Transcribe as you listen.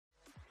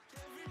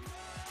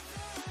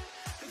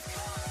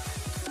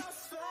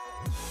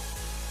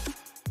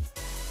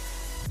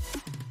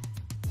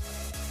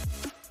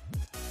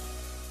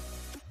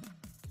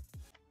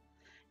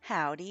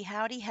Howdy,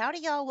 howdy, howdy,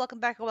 y'all. Welcome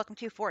back or welcome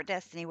to Fort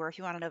Destiny, where if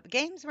you want to know the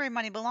games where your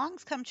money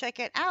belongs, come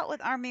check it out with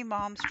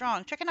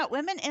ArmyMomStrong. Checking out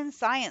Women in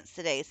Science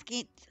today. A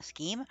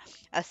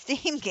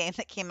Steam game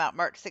that came out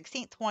March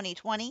 16th,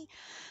 2020.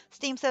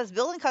 Steam says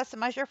build and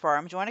customize your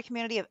farm, join a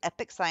community of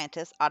epic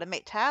scientists,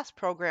 automate tasks,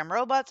 program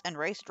robots, and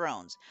race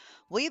drones.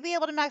 Will you be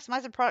able to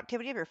maximize the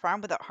productivity of your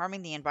farm without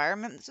harming the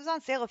environment? This was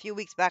on sale a few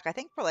weeks back, I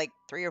think for like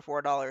 $3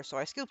 or $4, so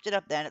I scooped it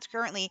up then. It's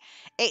currently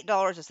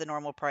 $8 is the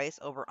normal price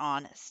over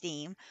on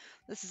Steam.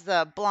 This is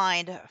the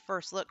blind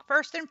first look,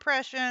 first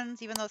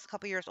impressions, even though it's a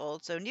couple years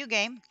old. So new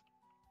game.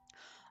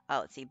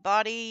 Let's see,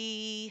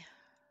 body.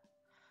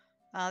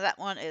 That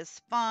one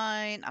is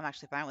fine. I'm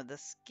actually fine with the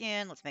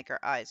skin. Let's make our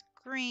eyes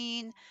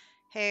green.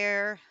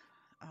 Hair.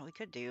 Oh, we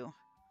could do.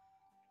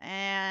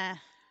 Yeah,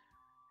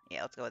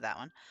 let's go with that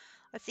one.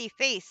 Let's see,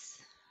 face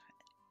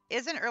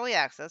is in early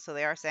access, so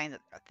they are saying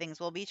that things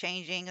will be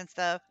changing and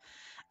stuff.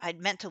 I'd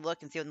meant to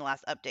look and see when the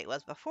last update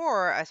was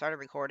before I started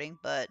recording,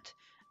 but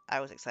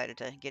I was excited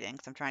to get in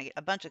because I'm trying to get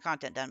a bunch of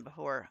content done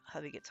before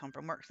hubby gets home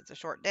from work. So it's a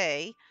short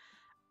day.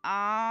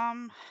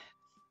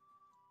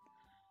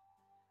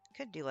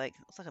 Could do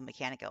looks like a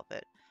mechanic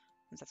outfit,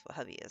 since that's what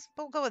hubby is.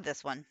 But we'll go with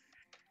this one.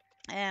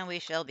 And we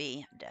shall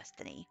be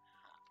Destiny.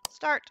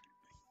 Start.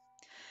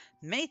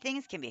 Many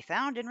things can be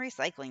found in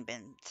recycling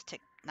bins. Tip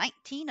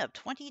 19 of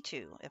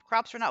 22. If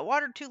crops are not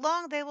watered too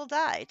long, they will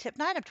die. Tip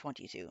 9 of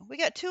 22. We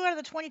got 2 out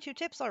of the 22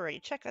 tips already.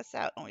 Check us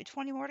out. Only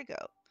 20 more to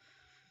go.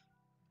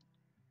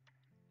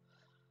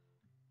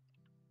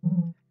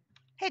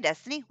 Hey,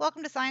 Destiny.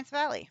 Welcome to Science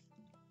Valley.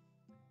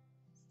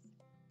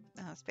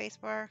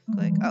 Spacebar.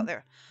 Click. Oh,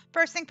 there.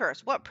 First thing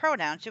first. What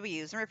pronoun should we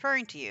use in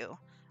referring to you?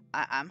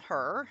 I'm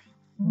her.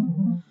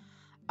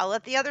 I'll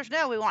let the others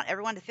know we want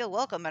everyone to feel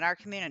welcome in our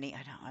community.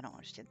 I don't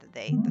understand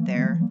the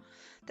they're.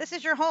 This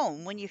is your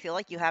home. When you feel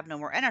like you have no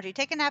more energy,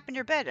 take a nap in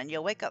your bed and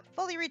you'll wake up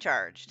fully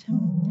recharged.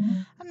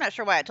 I'm not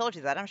sure why I told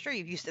you that. I'm sure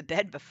you've used a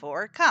bed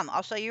before. Come,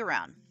 I'll show you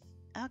around.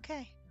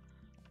 Okay.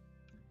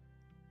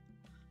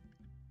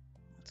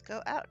 Let's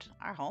go out.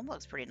 Our home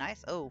looks pretty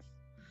nice. Oh,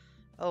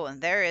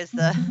 and there is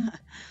the...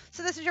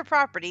 So this is your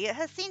property. It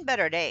has seen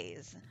better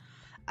days.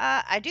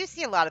 I do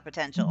see a lot of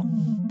potential.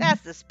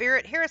 That's the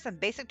spirit. Here are some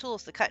basic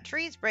tools to cut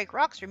trees, break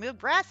rocks, remove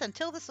grass, and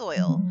till the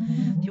soil.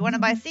 If you want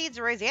to buy seeds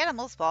or raise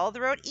animals, follow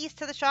the road east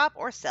to the shop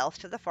or south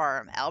to the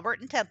farm. Albert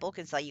and Temple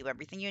can sell you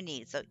everything you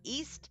need. So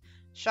east,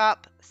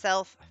 shop,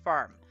 south,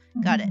 farm.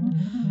 Got it.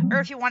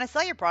 Or if you want to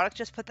sell your products,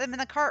 just put them in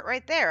the cart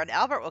right there, and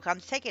Albert will come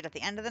to take it at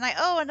the end of the night.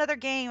 Oh, another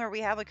game where we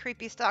have a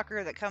creepy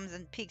stalker that comes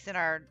and peeks in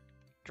our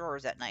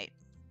drawers at night.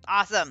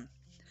 Awesome.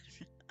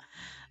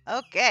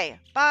 Okay.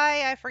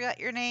 Bye. I forgot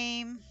your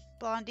name,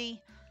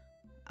 Blondie.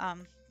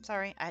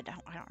 Sorry. I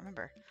don't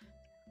remember.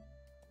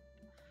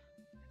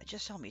 It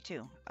just told me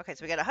too. Okay,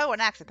 so we got a hoe,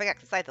 an axe, a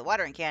pickaxe, a scythe, a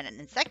watering can, an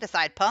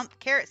insecticide pump,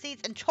 carrot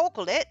seeds, and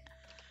chocolate.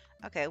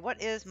 Okay,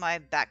 what is my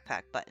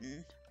backpack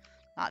button?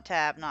 Not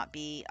tab, not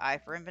B. I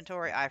for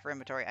inventory, I for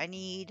inventory. I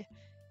need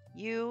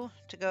you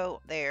to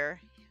go there.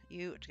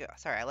 You to go.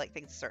 Sorry, I like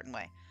things a certain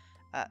way.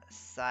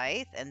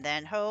 Scythe, and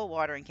then hoe,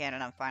 watering can,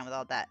 and I'm fine with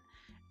all that.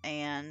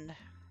 And...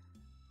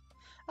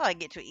 oh, I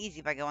get to it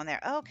easy by going there.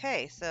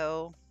 Okay,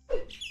 so...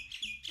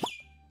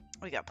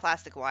 we got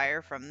plastic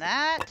wire from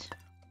that.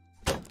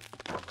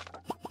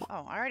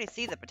 Oh, I already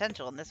see the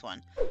potential in this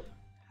one.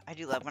 I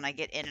do love when I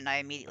get in and I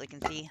immediately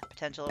can see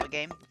potential of a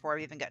game before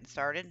I've even gotten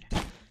started.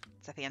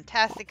 It's a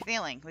fantastic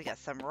feeling. We got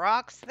some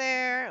rocks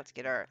there. Let's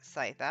get our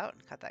scythe out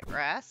and cut that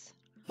grass.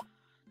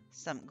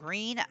 Some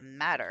green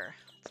matter.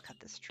 Let's cut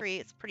this tree.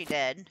 It's pretty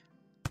dead.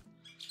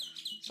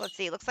 So let's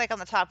see. It looks like on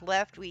the top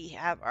left we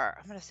have our...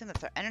 I'm going to assume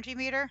that's our energy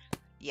meter.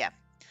 Yeah.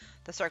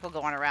 The circle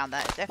going around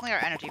that. It's definitely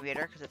our energy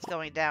meter because it's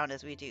going down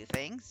as we do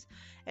things.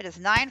 It is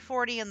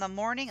 9:40 in the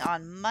morning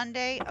on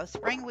Monday of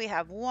spring. We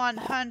have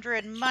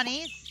 100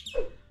 monies.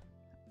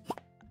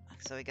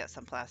 So we got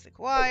some plastic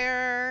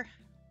wire.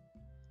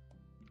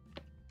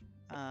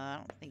 I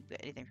don't think we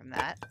got anything from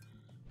that.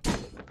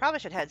 We probably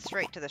should head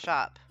straight to the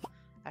shop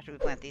after we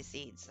plant these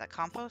seeds. Is that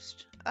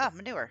compost? Oh,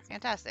 manure.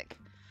 Fantastic.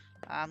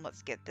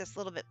 Let's get this a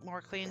little bit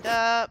more cleaned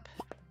up.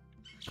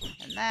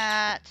 And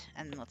that.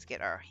 And let's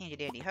get our handy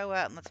dandy hoe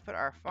out and let's put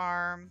our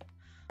farm.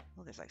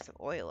 Oh, there's like some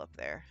oil up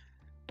there.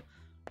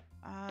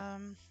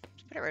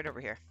 Let's put it right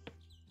over here.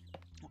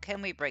 Well,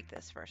 can we break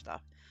this first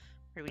off?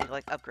 Or do we need to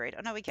like upgrade?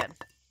 Oh no, we can.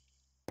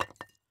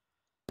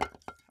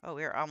 Oh,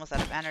 we're almost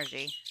out of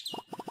energy.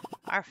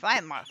 Our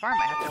farm might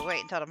have to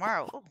wait until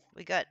tomorrow. Oh,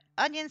 we got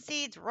onion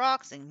seeds,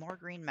 rocks, and more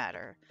green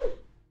matter.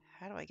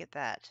 How do I get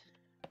that?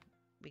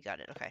 We got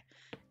it. Okay.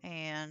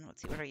 And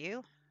let's see. What are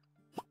you?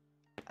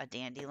 A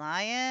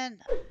dandelion.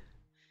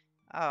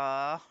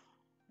 Aw.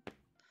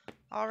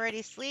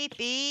 Already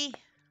sleepy.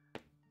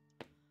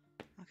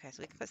 Okay, so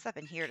we can put stuff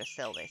in here to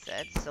sell, they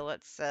said. So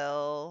let's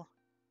sell...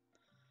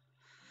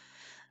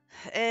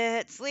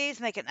 its leaves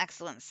make an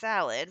excellent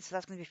salad, so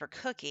that's going to be for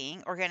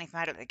cooking. Organic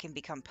matter that can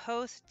be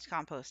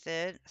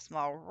composted.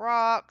 Small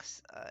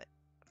rocks.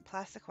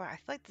 Plastic wire. I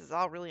feel like this is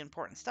all really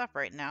important stuff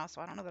right now,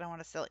 so I don't know that I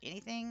want to sell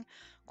anything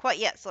quite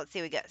yet. So let's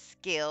see. We got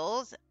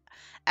skills.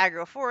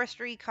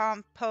 Agroforestry,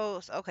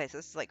 compost. Okay, so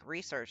this is like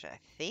research, I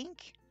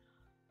think.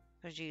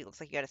 Because you looks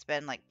like you got to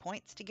spend like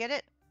points to get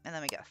it. And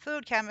then we got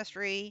food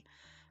chemistry.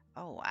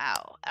 Oh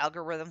wow,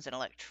 algorithms and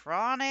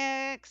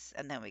electronics.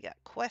 And then we got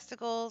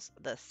questicles,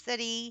 the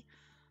city.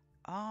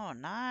 Oh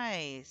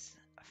nice.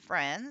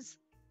 Friends.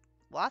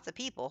 Lots of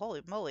people.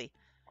 Holy moly.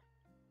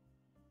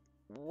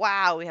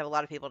 Wow, we have a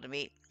lot of people to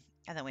meet.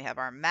 And then we have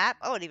our map.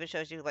 Oh, it even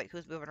shows you like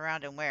who's moving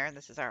around and where. And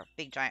this is our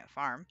big giant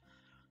farm.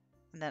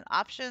 And then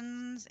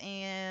options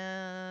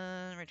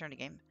and return to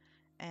game.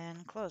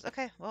 And close.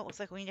 Okay, well, it looks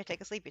like we need to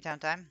take a sleepy town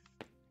time.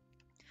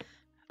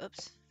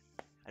 Oops.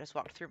 I just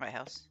walked through my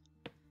house.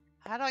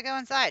 How do I go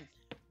inside?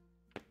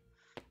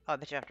 Oh, I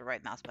bet you have to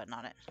right mouse button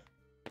on it.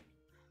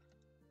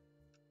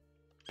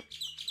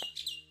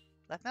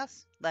 Left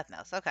mouse? Left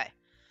mouse. Okay.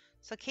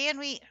 So can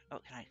we... Oh,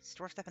 can I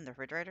store stuff in the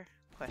refrigerator?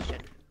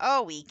 Question.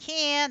 Oh, we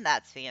can.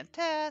 That's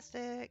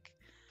fantastic.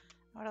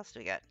 What else do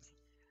we got?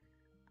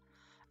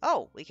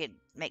 Oh, we could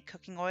make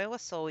cooking oil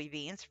with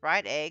soybeans,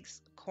 fried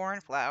eggs, corn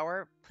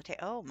flour, potato.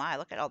 Oh my,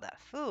 look at all that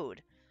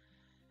food.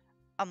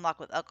 Unlock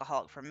with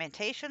alcoholic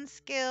fermentation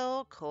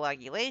skill,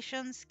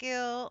 coagulation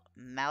skill,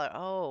 mallet.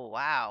 Oh,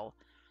 wow.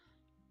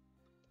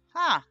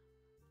 Huh.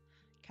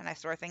 Can I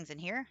store things in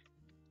here?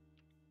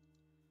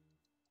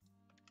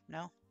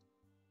 No.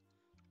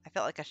 I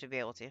felt like I should be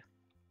able to.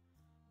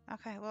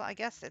 Okay, well, I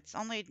guess it's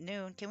only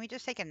noon. Can we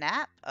just take a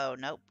nap? Oh,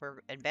 nope. We're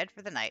in bed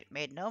for the night.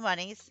 Made no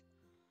monies.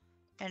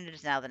 And it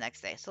is now the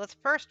next day. So let's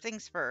first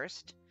things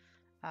first.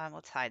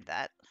 Let's hide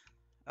that.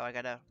 Oh, I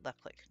gotta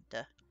left click.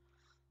 Duh.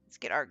 Let's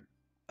get our...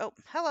 Oh,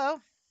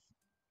 hello.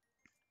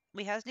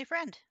 We have a new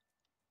friend.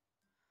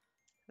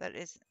 That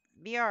is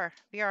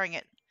BRing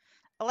it.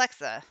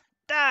 Alexa,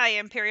 die,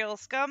 Imperial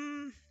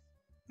scum.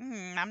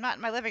 I'm not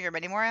in my living room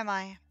anymore, am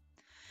I?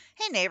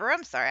 Hey, neighbor,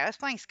 I'm sorry. I was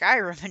playing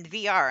Skyrim in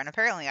VR, and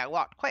apparently I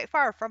walked quite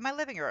far from my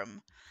living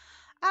room.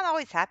 I'm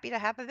always happy to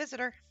have a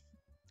visitor.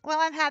 Well,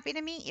 I'm happy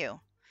to meet you.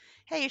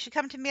 Hey, you should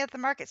come to me at the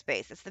market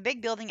space. It's the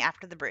big building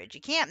after the bridge.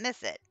 You can't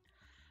miss it.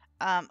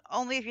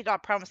 Only if you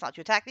don't promise not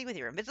to attack me with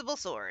your invisible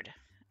sword.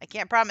 I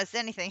can't promise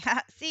anything.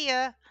 See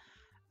ya.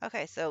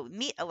 Okay, so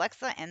meet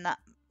Alexa in the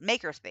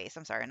makerspace.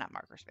 I'm sorry, not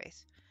marker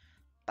space.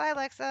 Bye,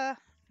 Alexa.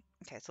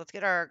 Okay, so let's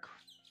get our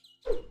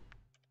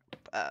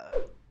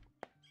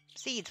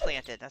seeds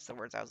planted. That's the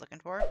words I was looking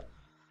for.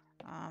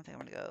 I think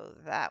I'm gonna go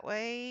that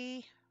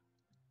way.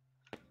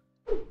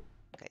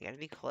 Okay, you gotta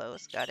be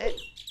close. Got it.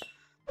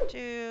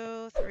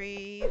 2,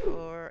 3,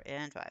 4,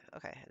 and 5.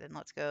 Okay, then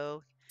let's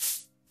go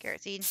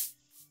carrot seed.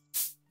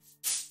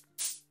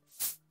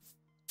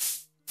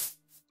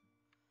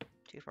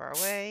 Too far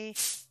away.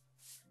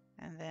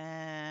 And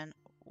then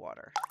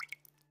water.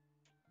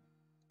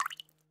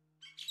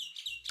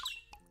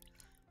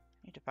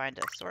 Need to find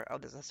a source. Oh,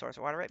 there's a source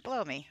of water right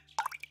below me.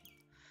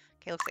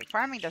 Okay, looks like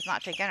farming does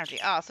not take energy.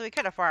 Oh, so we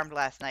could have farmed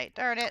last night.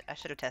 Darn it. I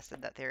should have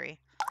tested that theory.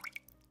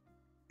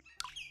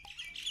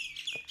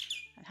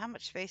 And how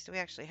much space do we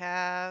actually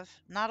have?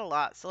 Not a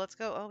lot. So let's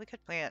go. Oh, we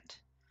could plant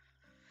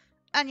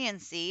onion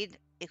seed.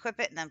 Equip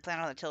it and then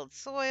plant on the tilled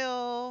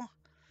soil.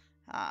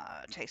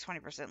 It takes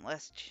 20%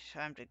 less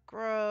time to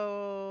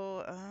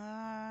grow.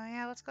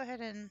 Yeah, let's go ahead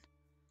and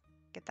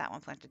get that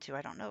one planted too.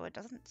 I don't know. It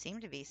doesn't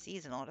seem to be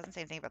seasonal. It doesn't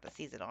say anything about the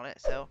season on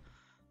it, so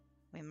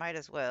we might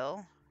as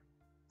well.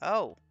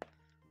 Oh.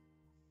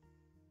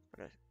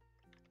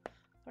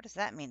 What does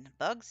that mean?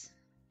 Bugs?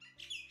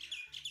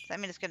 Does that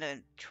mean it's going to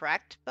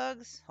attract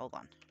bugs? Hold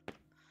on.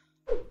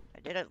 I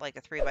did it like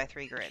a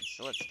 3x3 grid,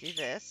 so let's do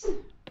this.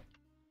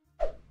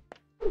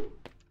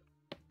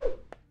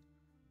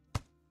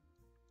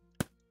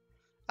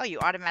 Oh, you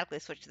automatically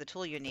switch to the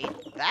tool you need.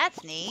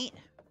 That's neat.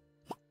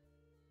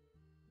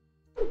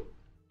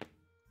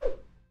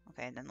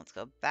 Okay, and then let's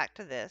go back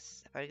to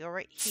this. If I go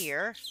right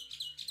here,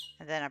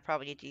 and then I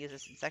probably need to use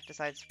this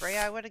insecticide spray,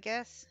 I would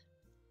guess.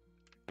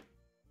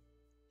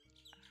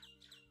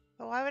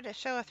 But why would it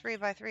show a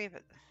 3x3?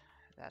 But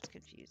that's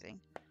confusing.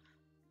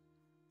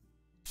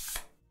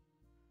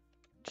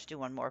 Just do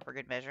one more for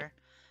good measure.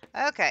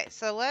 Okay,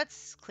 so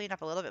let's clean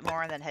up a little bit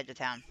more and then head to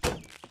town.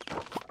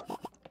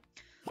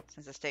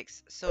 Since this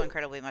takes so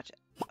incredibly much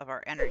of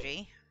our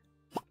energy.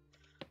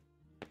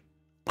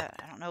 I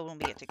don't know when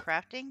we get to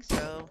crafting,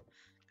 so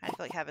I feel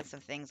like having some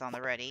things on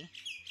the ready.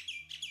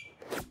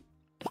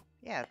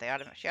 Yeah,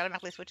 she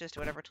automatically switches to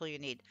whatever tool you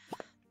need.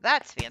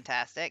 That's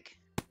fantastic.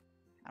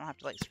 I don't have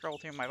to like scroll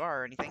through my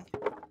bar or anything.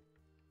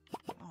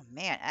 Oh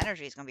man,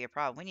 energy is going to be a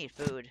problem. We need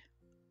food.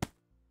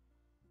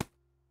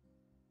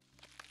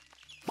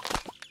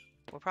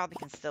 We probably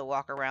can still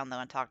walk around though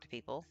and talk to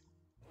people.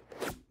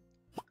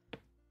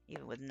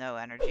 Even with no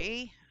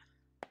energy.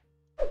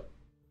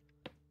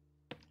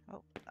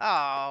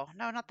 Oh,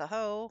 no, not the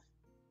hoe.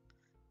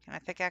 Can I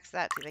pickaxe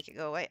that to make it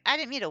go away? I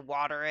didn't mean to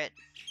water it.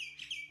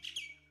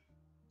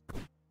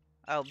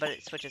 Oh, but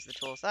it switches the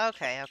tools.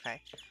 Okay,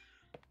 okay.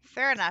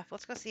 Fair enough.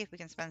 Let's go see if we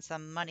can spend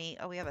some money.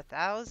 Oh, we have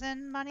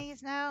 1,000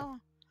 monies now?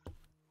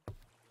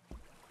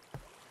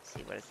 Let's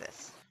see, what is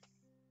this?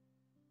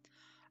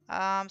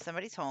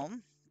 Somebody's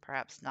home.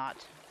 Perhaps not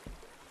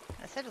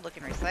I said to look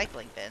in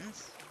recycling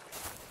bins.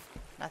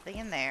 Nothing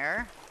in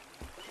there.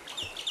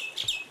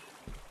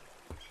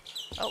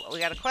 Oh, we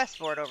got a quest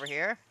board over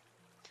here.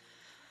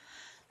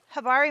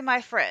 Habari,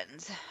 my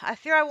friends. I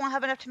fear I won't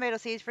have enough tomato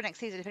seeds for next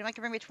season. If anyone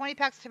can bring me 20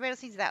 packs of tomato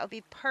seeds, that would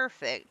be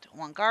perfect.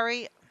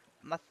 Wangari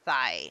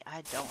Mathai.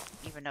 I don't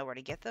even know where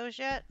to get those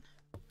yet.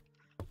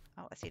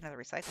 Oh, I see another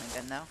recycling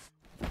bin, though.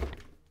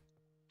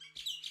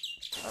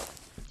 Oh,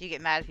 do you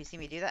get mad if you see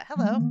me do that?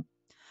 Hello.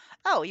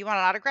 Oh, you want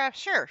an autograph?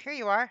 Sure, here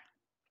you are.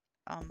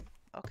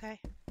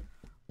 Okay.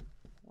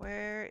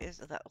 Where is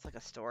that? Looks like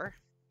a store.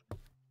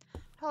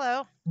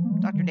 Hello,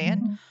 Dr.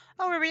 Dan.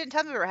 Oh, Ruby didn't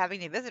tell me we were having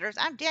new visitors.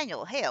 I'm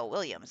Daniel Hale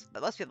Williams,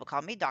 but most people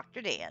call me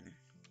Dr. Dan.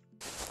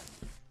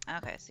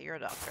 Okay, so you're a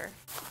doctor.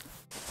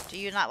 Do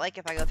you not like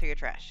if I go through your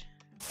trash?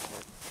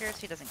 It appears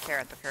he doesn't care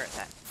at the current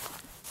time.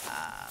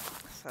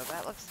 So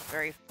that looks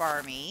very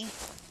farmy.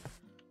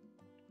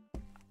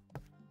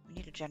 We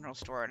need a general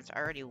store, and it's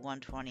already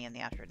 1:20 in the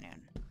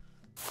afternoon.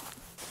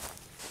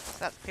 So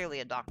that's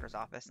clearly a doctor's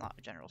office, not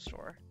a general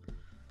store.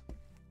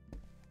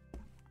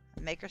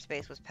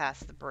 Makerspace was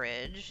past the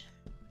bridge.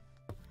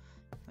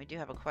 We do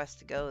have a quest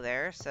to go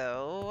there,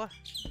 so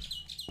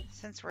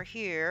since we're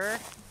here,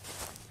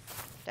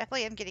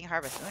 definitely am getting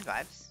Harvest Moon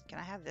vibes. Can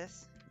I have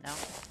this? No.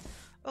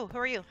 Oh, who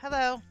are you?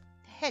 Hello.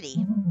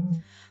 Hetty.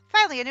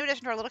 Finally, a new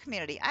addition to our little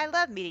community. I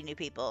love meeting new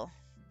people.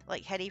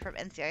 Like Hetty from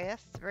NCIS.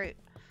 It's a very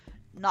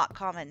not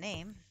common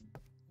name.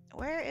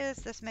 Where is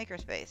this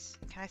makerspace?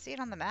 Can I see it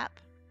on the map?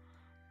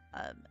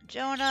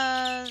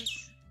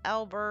 Jonas,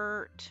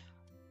 Albert.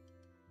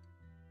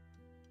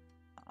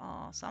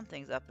 Oh,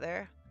 something's up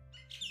there.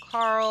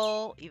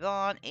 Carl,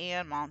 Yvonne,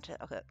 and Monte.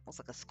 Okay, looks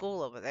like a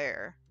school over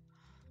there.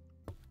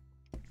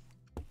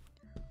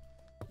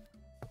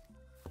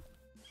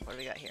 What do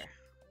we got here?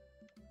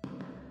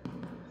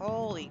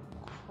 Holy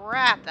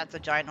crap, that's a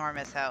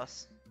ginormous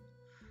house.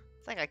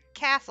 It's like a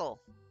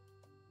castle.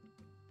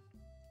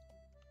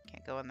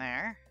 Can't go in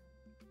there.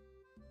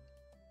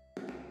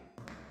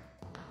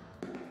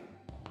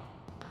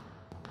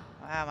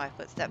 Wow, my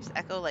footsteps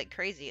echo like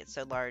crazy. It's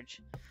so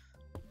large.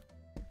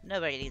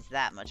 Nobody needs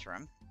that much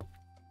room.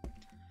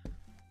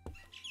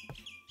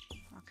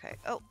 Okay.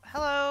 Oh,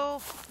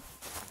 hello.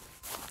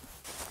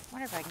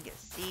 Wonder if I can get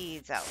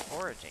seeds out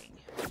foraging.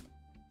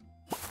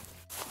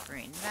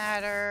 Green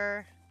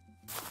matter.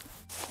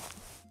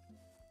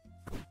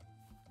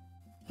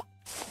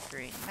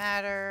 Green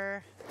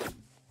matter.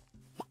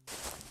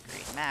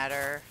 Green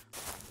matter.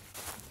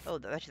 Oh,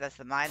 actually that's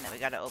the mine that we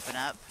gotta open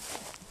up.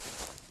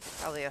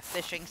 Probably a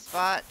fishing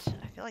spot.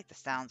 I feel like the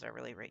sounds are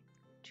really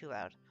too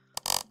loud.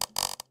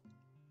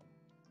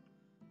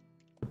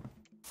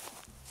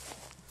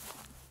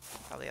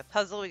 Probably a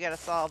puzzle we gotta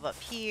solve up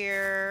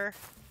here.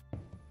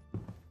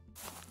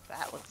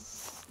 That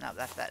looks... No,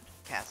 that's that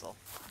castle.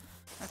 I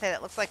was gonna say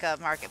that looks like a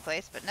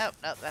marketplace, but nope,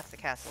 that's the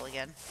castle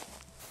again.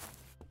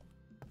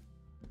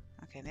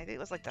 Okay, maybe it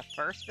was like the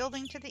first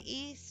building to the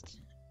east.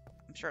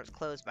 I'm sure it's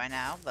closed by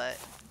now, but...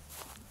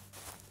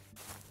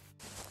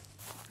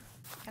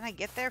 Can I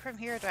get there from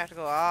here, or do I have to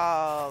go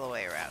all the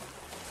way around?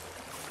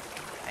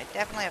 I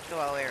definitely have to go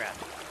all the way around.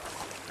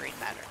 Green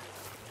matter.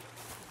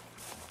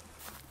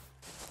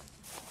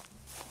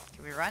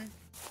 Can we run?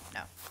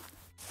 No.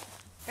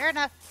 Fair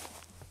enough.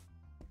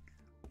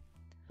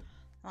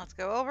 Let's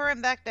go over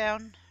and back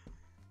down.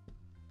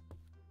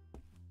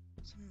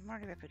 So where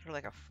do we have to go to,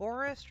 like a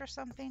forest or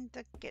something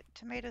to get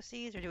tomato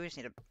seeds? Or do we just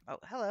need a... Oh,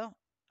 hello.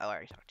 Oh, I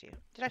already talked to you.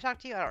 Did I talk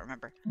to you? I don't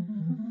remember.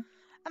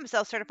 I'm a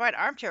self-certified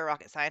armchair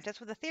rocket scientist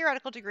with a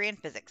theoretical degree in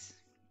physics.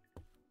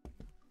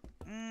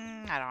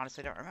 I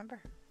honestly don't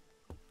remember.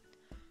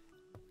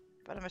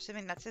 But I'm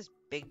assuming that's his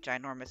big,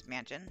 ginormous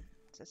mansion.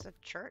 Is this a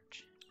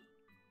church?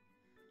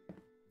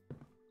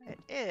 It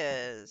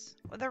is.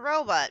 With a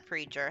robot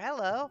preacher.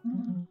 Hello.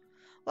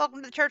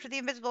 Welcome to the Church of the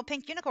Invisible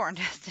Pink Unicorn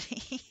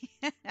Destiny.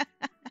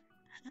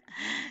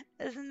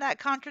 Isn't that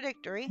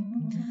contradictory?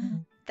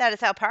 That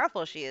is how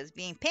powerful she is.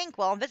 Being pink,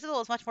 while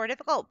invisible, is much more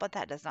difficult, but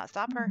that does not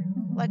stop her.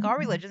 Like all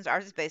religions,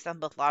 ours is based on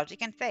both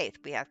logic and faith.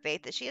 We have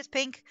faith that she is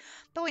pink,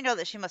 but we know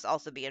that she must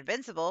also be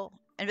invisible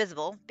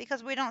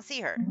because we don't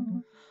see her.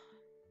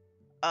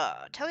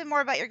 Tell me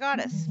more about your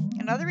goddess.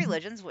 In other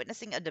religions,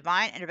 witnessing a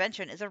divine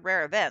intervention is a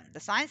rare event. The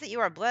signs that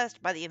you are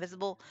blessed by the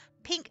invisible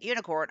pink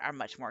unicorn are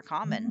much more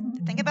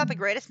common. Think about the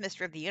greatest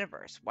mystery of the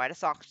universe. Why do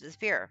socks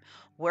disappear?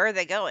 Where are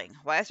they going?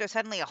 Why is there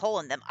suddenly a hole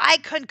in them? I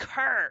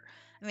concur!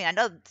 I mean, I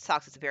know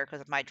socks disappear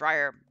because my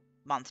dryer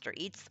monster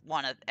eats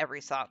one of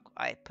every sock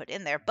I put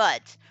in there,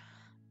 but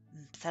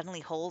suddenly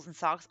holes in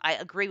socks, I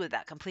agree with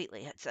that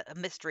completely. It's a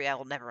mystery I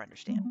will never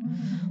understand.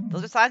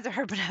 Those are signs of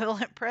her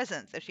benevolent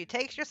presence. If she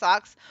takes your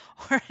socks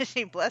or if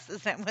she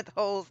blesses them with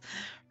holes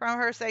from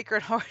her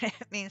sacred heart, it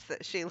means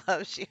that she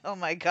loves you. Oh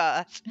my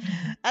gosh.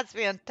 That's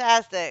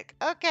fantastic.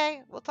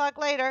 Okay, we'll talk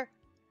later.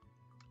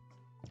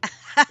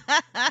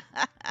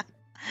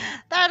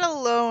 That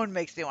alone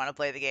makes me want to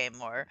play the game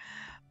more.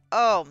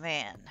 Oh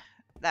man.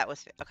 That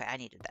was... Okay, I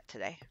needed that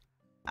today.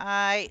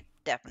 I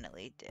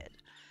definitely did.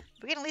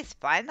 We can at least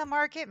find the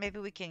market. Maybe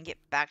we can get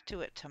back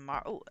to it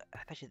tomorrow. Oh, I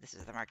bet you this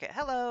is the market.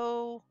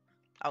 Hello.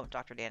 Oh,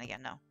 Dr. Dan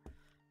again. No.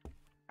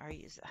 Are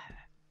you?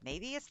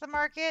 Maybe it's the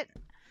market.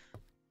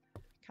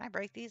 Can I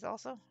break these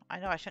also? I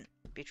know I shouldn't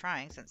be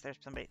trying since there's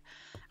somebody.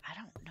 I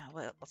don't know.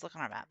 Well, let's look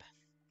on our map.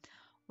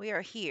 We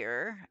are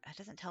here. It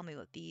doesn't tell me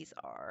what these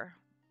are.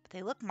 But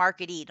they look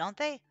market-y, don't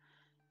they?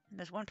 And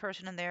there's one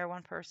person in there,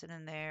 one person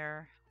in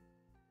there.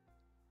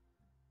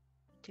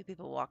 Two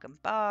people walking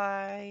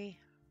by.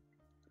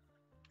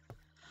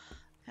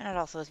 And it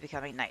also is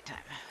becoming nighttime.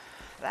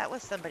 That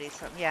was somebody's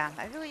home. Yeah,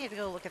 I really need to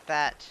go look at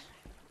that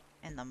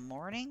in the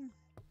morning.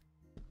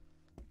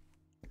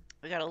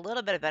 We got a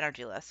little bit of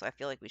energy left, so I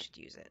feel like we should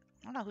use it.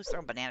 I don't know who's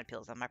throwing banana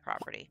peels on my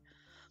property,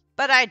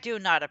 but I do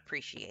not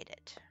appreciate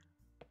it.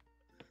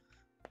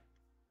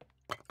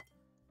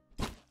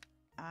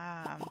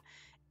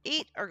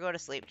 Eat or go to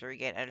sleep to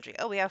regain energy.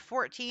 Oh, we have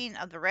 14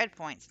 of the red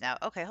points now.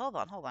 Okay, hold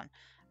on, hold on.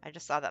 I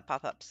just saw that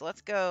pop up. So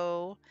let's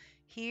go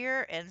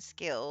here and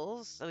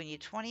skills. So we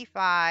need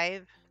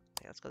 25. Okay,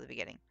 let's go to the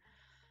beginning.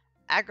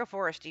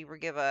 Agroforestry will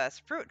give us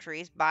fruit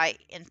trees. Buy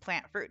and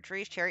plant fruit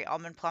trees, cherry,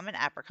 almond, plum, and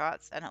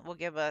apricots. And it will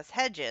give us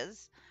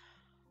hedges.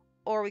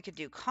 Or we could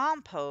do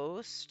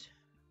compost.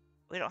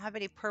 We don't have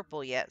any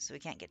purple yet, so we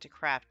can't get to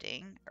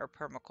crafting or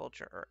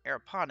permaculture or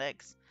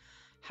aeroponics.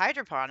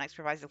 Hydroponics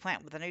provides the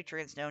plant with the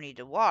nutrients no need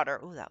to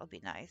water. Ooh, that would be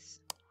nice.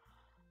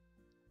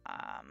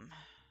 I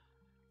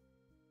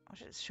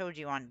just showed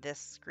you on this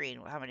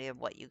screen how many of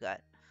what you got.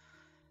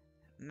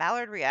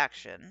 Maillard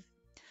reaction.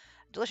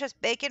 Delicious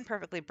bacon,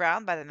 perfectly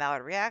browned by the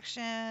Maillard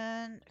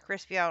reaction.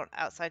 Crispy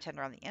outside,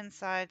 tender on the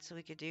inside. So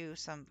we could do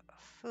some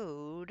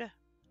food.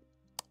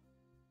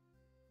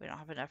 We don't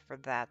have enough for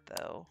that,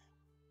 though.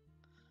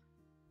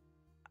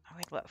 Oh,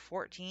 wait, what,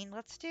 14?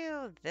 Let's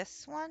do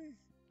this one.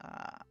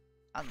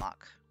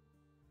 Unlock.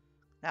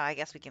 Now, I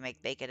guess we can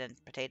make bacon and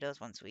potatoes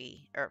once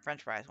we, or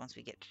french fries once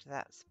we get to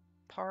that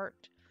part.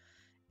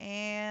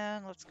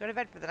 And let's go to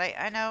bed for the night.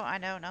 I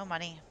know, no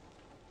money.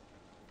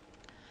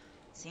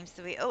 Seems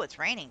to be, oh, it's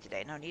raining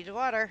today. No need to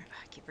water.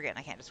 I keep forgetting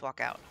I can't just walk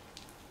out.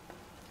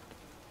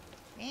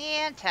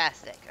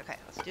 Fantastic. Okay,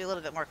 let's do a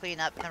little bit more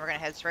cleanup, and then we're going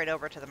to head straight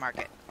over to the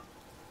market.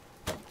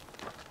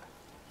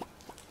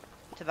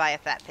 To buy a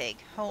fat pig.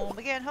 Home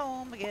again,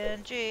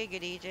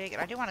 jiggity jig.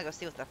 And I do want to go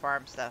see what the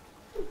farm stuff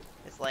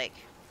is like.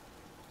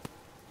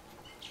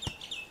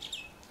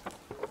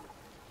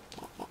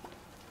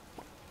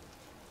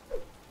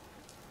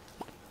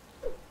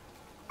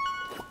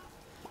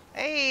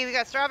 Hey, we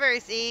got strawberry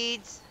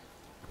seeds.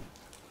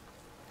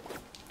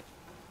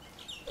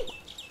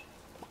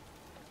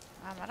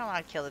 I don't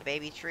want to kill the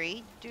baby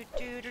tree.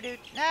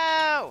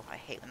 No! I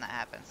hate when that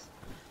happens.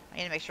 I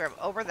need to make sure I'm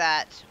over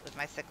that with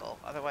my sickle.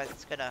 Otherwise,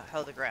 it's going to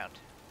hoe the ground.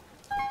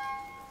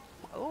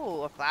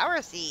 Oh, a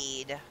flower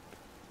seed.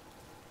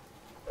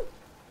 Let's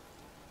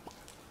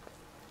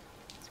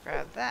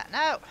grab that.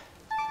 No!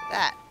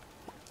 That.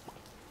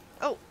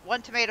 Oh,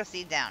 one tomato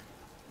seed down.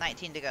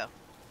 19 to go.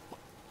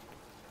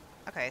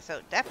 Okay, so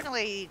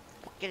definitely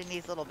getting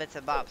these little bits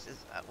and bobs is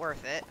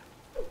worth it.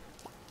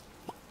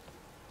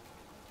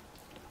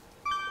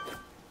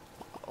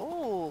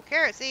 Oh,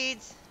 carrot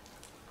seeds.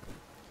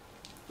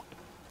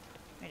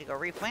 We need to go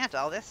replant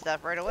all this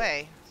stuff right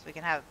away so we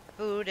can have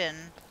food and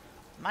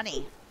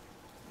money.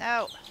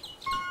 No.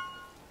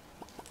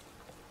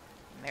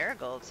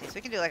 Marigold seeds.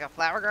 We can do like a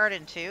flower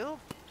garden too.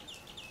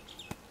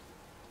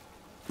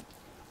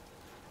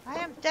 I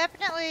am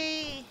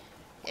definitely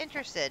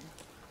interested.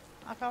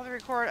 I'll probably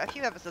record a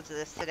few episodes of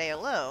this today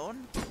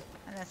alone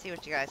and then see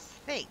what you guys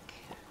think.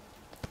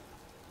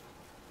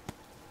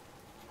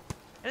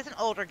 It is an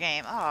older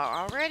game. Oh,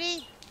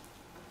 already?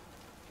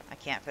 I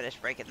can't finish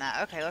breaking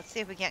that. Okay, let's see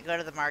if we can't go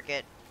to the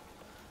market.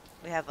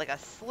 We have like a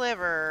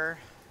sliver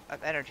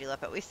of energy left,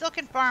 but we still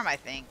can farm, I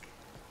think.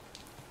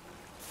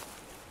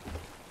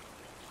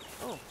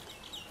 Oh.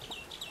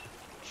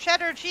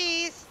 Cheddar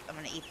cheese. I'm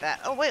going to eat that.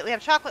 Oh, wait, we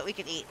have chocolate we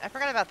can eat. I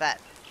forgot about that.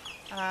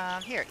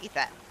 Here, eat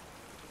that.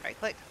 Right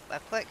click,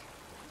 left click.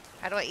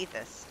 How do I eat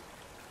this?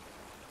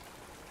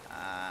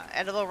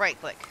 Edible right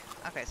click.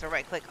 Okay, so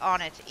right click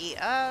on it to eat.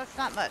 Oh, it's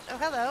not much. Oh,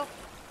 hello.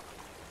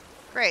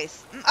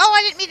 Grace. Oh,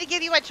 I didn't mean to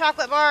give you a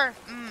chocolate bar.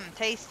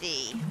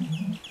 Tasty.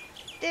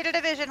 Data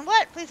division.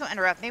 What? Please don't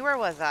interrupt me. Where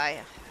was I?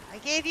 I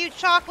gave you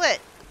chocolate.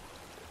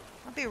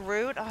 Don't be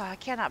rude. Oh, I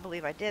cannot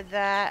believe I did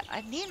that.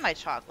 I need my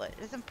chocolate.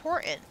 It's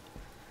important.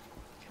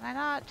 Can I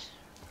not?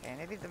 Okay,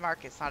 maybe the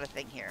market's not a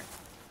thing here.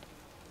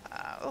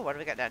 Oh, what do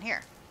we got down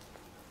here?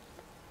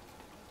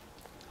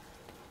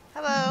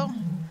 Hello.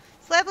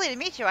 It's lovely to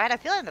meet you. I had a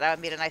feeling that I would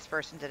meet a nice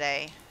person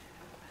today.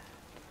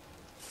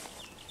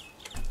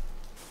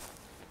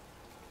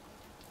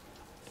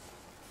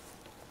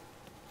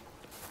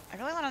 I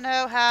really want to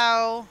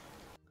know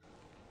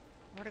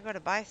where to go to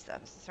buy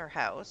stuff. This is our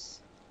house.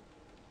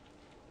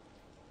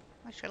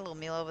 I just got a little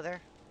meal over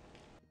there.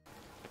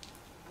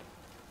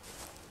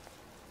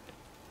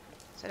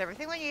 Said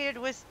everything we needed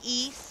was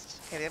east.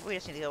 Okay, maybe we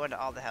just need to go into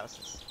all the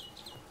houses.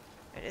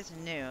 It is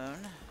noon.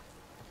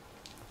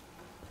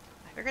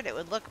 I figured it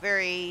would look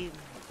very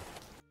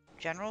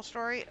general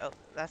story. Oh,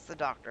 that's the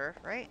doctor,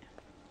 right?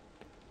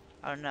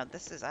 Oh no,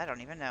 this is, I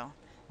don't even know.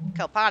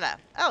 Kalpana.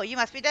 Oh, you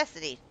must be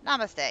Destiny.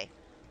 Namaste.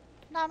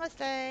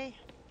 Namaste.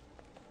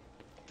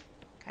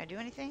 Can I do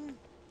anything?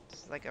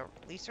 This is like a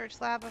research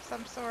lab of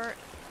some sort.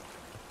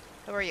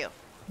 Who are you?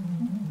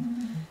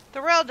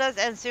 The world does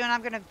end soon.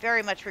 I'm going to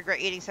very much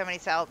regret eating so many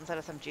salads instead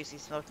of some juicy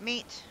smoked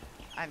meat.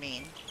 I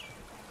mean,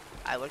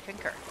 I would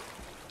concur.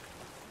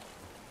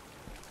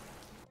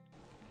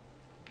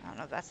 I don't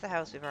know if that's the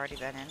house we've already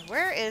been in.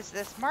 Where is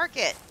this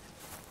market?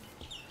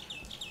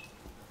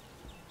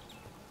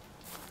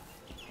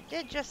 It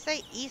did just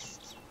say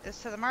east is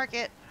to the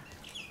market.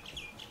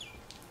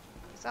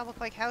 These all look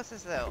like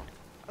houses, though.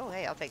 Oh,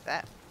 hey, I'll take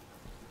that.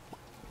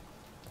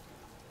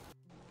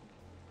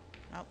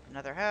 Nope,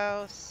 another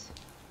house.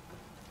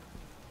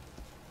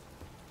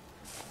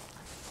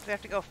 Do we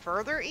have to go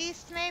further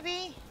east,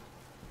 maybe?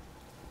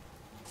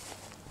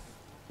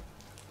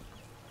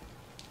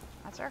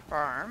 That's our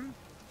farm.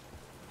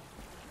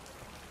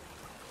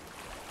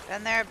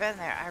 Been there, been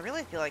there. I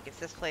really feel like it's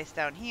this place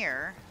down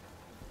here.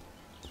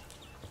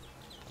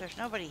 There's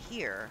nobody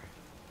here.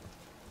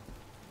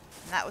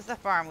 And that was the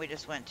farm we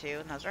just went to,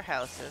 and those are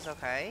houses,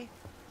 okay.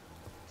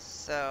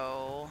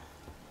 So...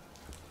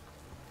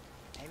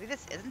 maybe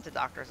this isn't a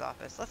doctor's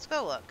office. Let's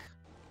go look.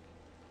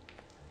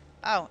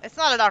 Oh, it's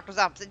not a doctor's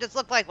office. It just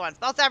looked like one.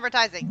 False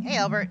advertising. Hey,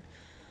 Albert.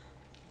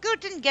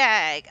 Guten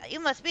Gag.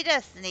 You must be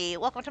Destiny.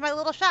 Welcome to my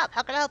little shop.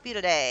 How can I help you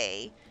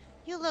today?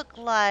 You look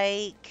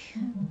like...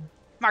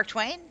 Mark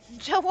Twain?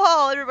 Joe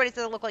Wall. Everybody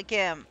says I look like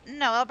him.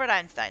 No, Albert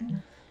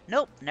Einstein.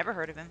 Nope, never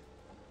heard of him.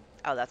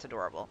 Oh, that's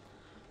adorable.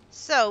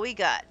 So, we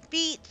got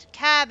beet,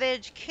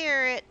 cabbage,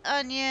 carrot,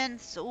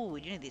 onions. Ooh, we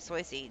do need these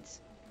soy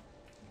seeds.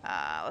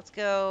 Let's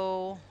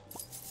go...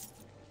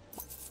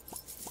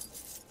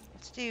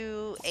 let's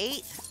do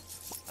 8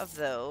 of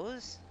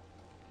those.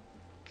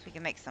 So we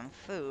can make some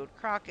food.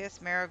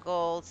 Crocus,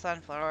 marigold,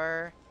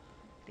 sunflower.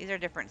 These are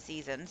different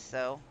seasons,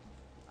 so...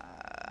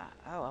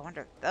 oh, I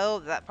wonder... oh,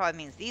 that probably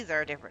means these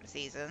are different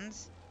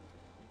seasons.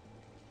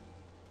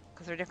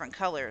 Because they're different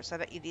colors. So I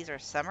bet you these are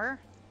summer.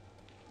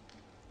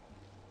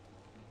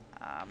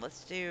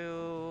 Let's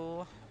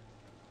do...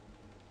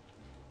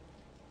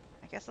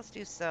 I guess let's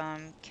do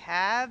some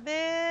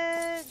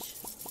cabbage.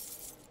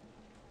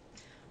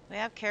 We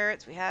have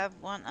carrots. We have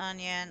 1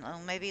 onion. Oh,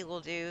 maybe we'll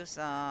do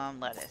some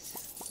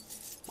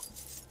lettuce.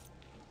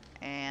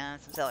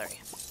 And some celery.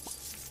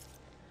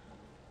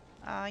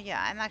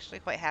 Yeah, I'm actually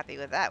quite happy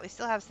with that. We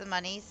still have some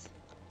monies.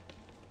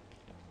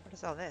 What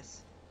is all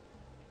this?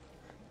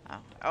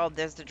 Oh, oh,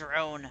 there's the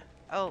drone.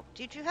 Oh,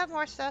 did you have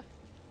more stuff?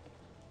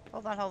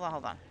 Hold on, hold on,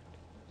 hold on.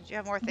 Did you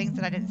have more things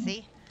that I didn't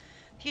see?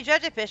 If you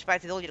judge a fish by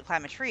its ability to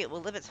climb a tree, it will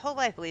live its whole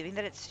life believing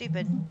that it's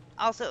stupid.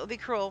 Also, it will be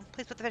cruel.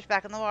 Please put the fish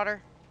back in the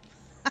water.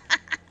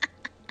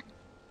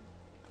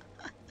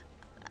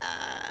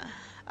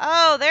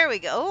 Oh, there we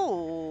go.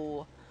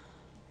 Oh.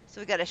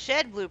 So we got a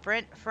shed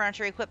blueprint,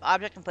 furniture equip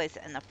object and place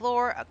it in the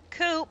floor, a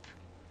coop,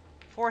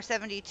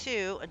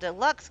 472, a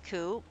deluxe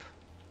coop,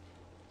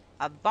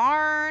 a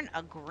barn,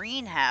 a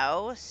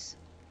greenhouse,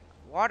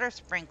 water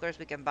sprinklers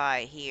we can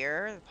buy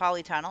here,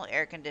 polytunnel,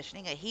 air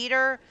conditioning, a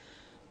heater,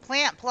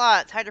 plant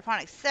plots,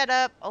 hydroponic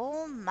setup.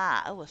 Oh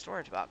my, oh, a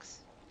storage box.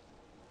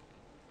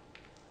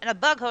 And a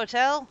bug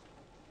hotel,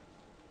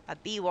 a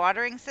bee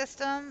watering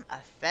system, a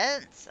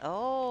fence.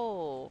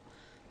 Oh,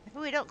 maybe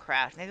we don't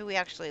craft. Maybe we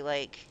actually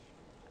like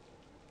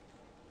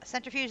a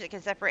centrifuge that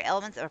can separate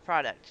elements of a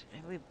product.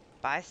 Maybe we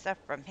buy stuff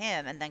from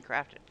him and then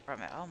craft it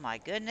from it. Oh my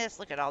goodness,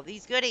 look at all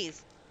these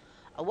goodies.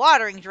 A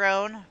watering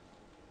drone.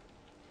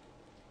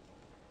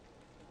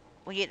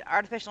 We get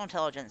artificial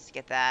intelligence to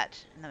get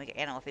that. And then we get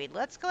animal feed.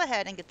 Let's go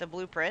ahead and get the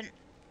blueprint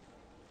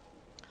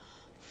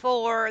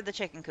for the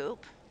chicken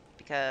coop.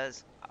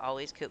 Because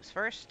always coops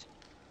first.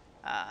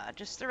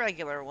 Just the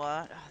regular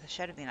one. Oh, the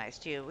shed would be nice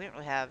too. We don't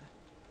really have...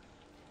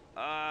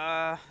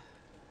 I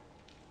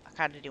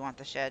kind of do want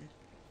the shed.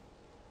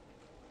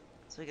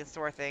 So we can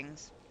store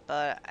things.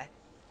 But I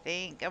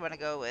think I'm going to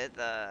go with...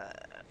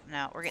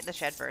 no, we're getting the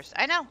shed first.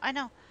 I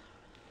know.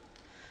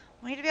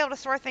 We need to be able to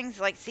store things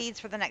like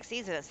seeds for the next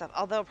season and stuff.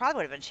 Although it probably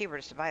would have been cheaper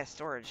just to buy a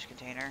storage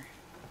container.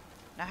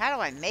 Now, how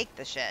do I make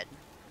the shed?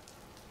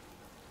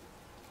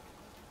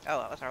 Oh,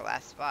 that was our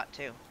last spot,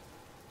 too.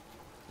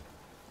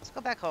 Let's go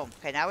back home.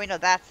 Okay, now we know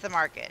that's the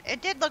market.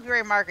 It did look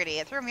very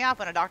markety. It threw me off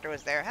when a doctor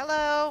was there.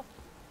 Hello?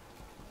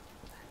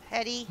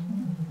 Hetty.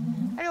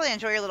 I really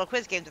enjoy your little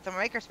quiz games at the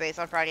Makerspace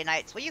on Friday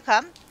nights. Will you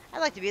come? I'd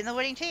like to be in the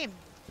winning team.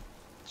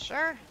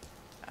 Sure.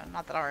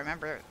 Not that I'll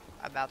remember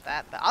about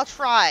that, but I'll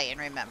try and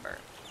remember.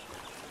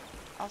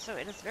 Also,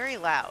 it is very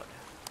loud.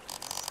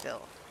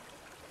 Still.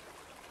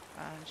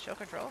 Show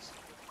controls?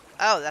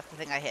 Oh, that's the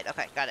thing I hit.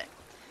 Okay, got it.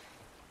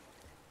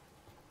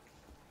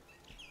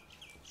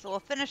 So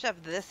we'll finish up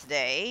this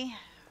day.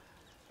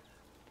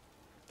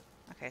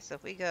 Okay, so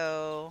if we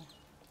go...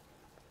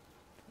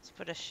 let's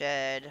put a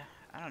shed,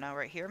 I don't know,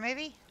 right here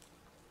maybe?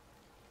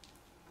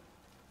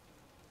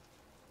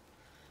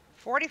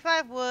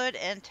 45 wood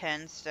and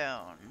 10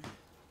 stone.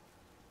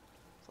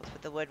 So let's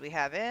put the wood we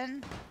have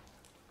in.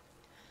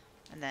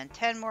 And then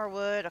 10 more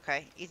wood.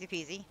 Okay, easy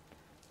peasy.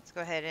 Let's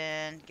go ahead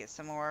and get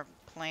some more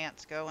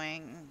plants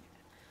going.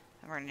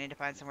 And we're going to need to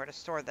find somewhere to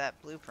store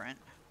that blueprint.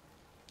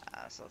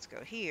 So let's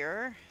go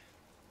here.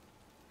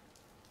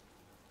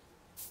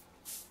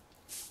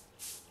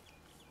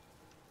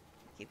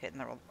 Keep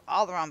hitting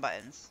all the wrong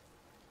buttons.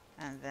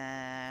 And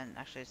then,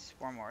 actually it's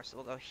 4 more, so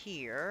we'll go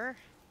here.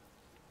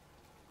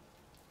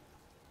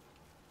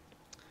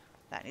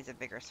 That needs a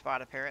bigger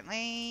spot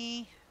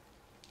apparently.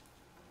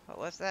 What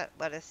was that?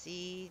 Lettuce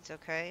seeds,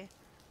 okay.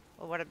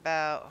 Well, what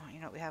about, you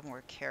know, we have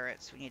more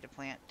carrots we need to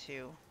plant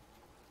too.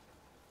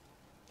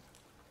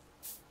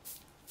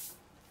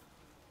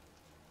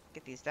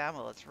 Get these down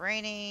while it's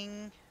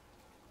raining.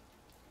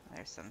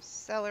 There's some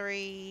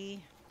celery.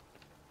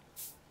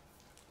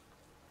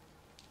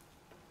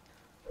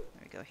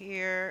 There we go,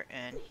 here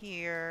and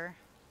here.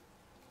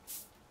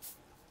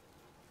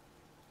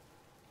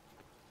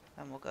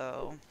 Then we'll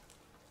go,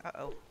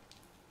 uh-oh.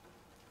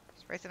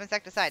 Spray some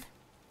insecticide.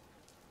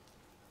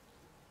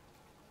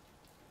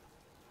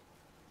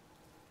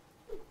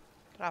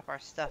 Get off our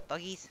stuff,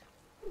 buggies.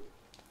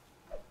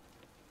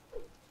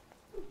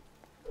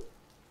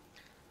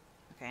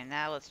 Okay,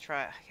 now let's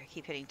try, I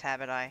keep hitting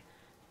tab and I.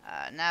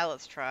 Now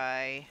let's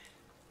try.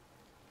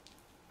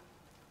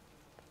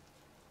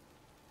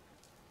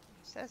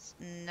 It says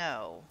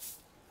no.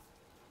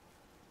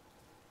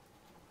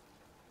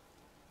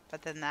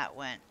 But then that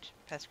went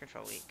pest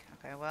control week.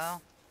 Okay,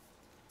 well.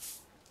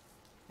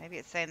 Maybe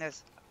it's saying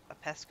there's a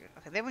pest.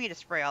 Okay, then we need to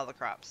spray all the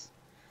crops.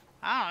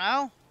 I don't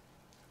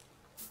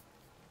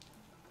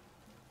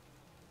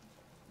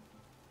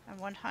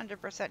know. I'm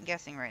 100%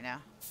 guessing right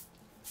now.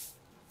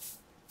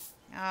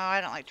 Oh,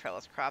 I don't like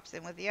trellis crops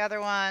in with the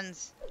other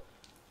ones.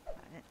 I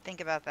didn't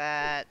think about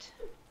that.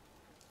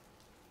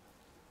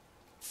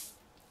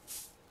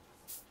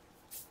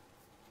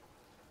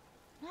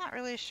 Not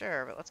really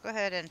sure, but let's go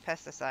ahead and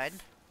pesticide.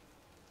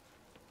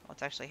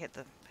 Let's actually hit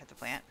the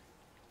plant.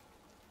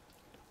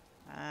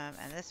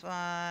 And this one,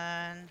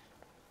 I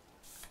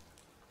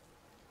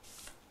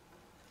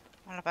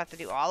don't know if I have to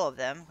do all of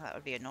them. That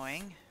would be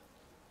annoying.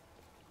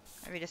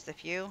 Maybe just a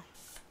few.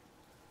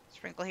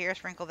 Sprinkle here,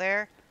 sprinkle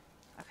there.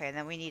 Okay, and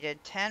then we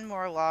needed 10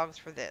 more logs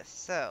for this.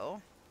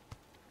 So,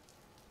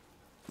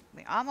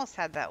 we almost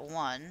had that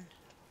one.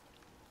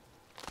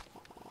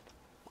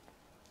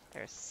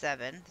 There's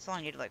 7. This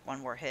only needed like one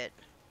more hit.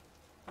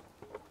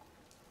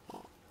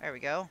 There we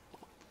go.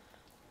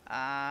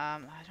 I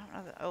don't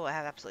know. Oh, I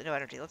have absolutely no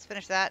energy. Let's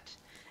finish that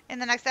in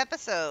the next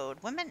episode.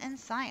 Women in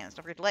Science.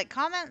 Don't forget to like,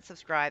 comment,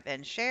 subscribe,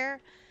 and share.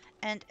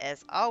 And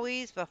as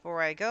always,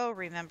 before I go,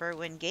 remember,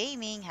 when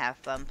gaming, have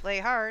fun, play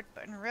hard,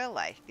 but in real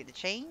life, be the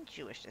change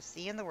you wish to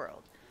see in the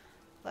world.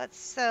 Let's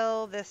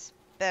sell this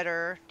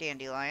better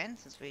dandelion,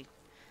 since we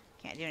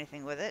can't do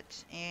anything with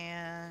it.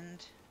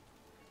 And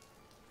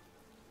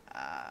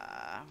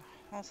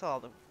we'll sell all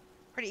the...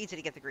 Pretty easy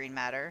to get the green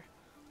matter.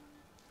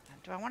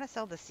 Do I want to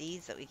sell the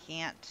seeds that we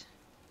can't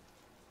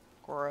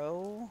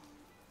grow?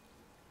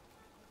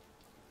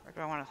 Or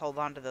do I want to hold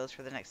on to those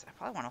for the next... I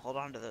probably want to hold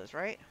on to those,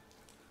 right?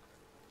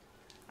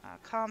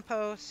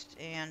 Compost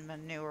and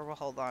manure we'll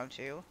hold on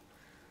to.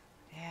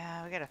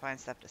 Yeah, we gotta find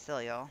stuff to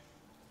sell, y'all.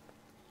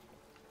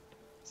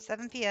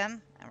 7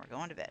 p.m. and we're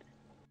going to bed.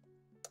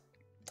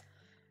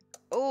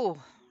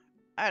 Oh,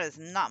 that is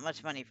not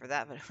much money for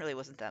that, but it really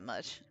wasn't that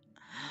much.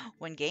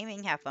 When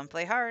gaming, have fun,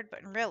 play hard,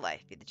 but in real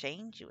life, be the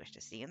change you wish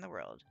to see in the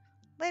world.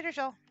 Later,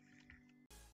 y'all.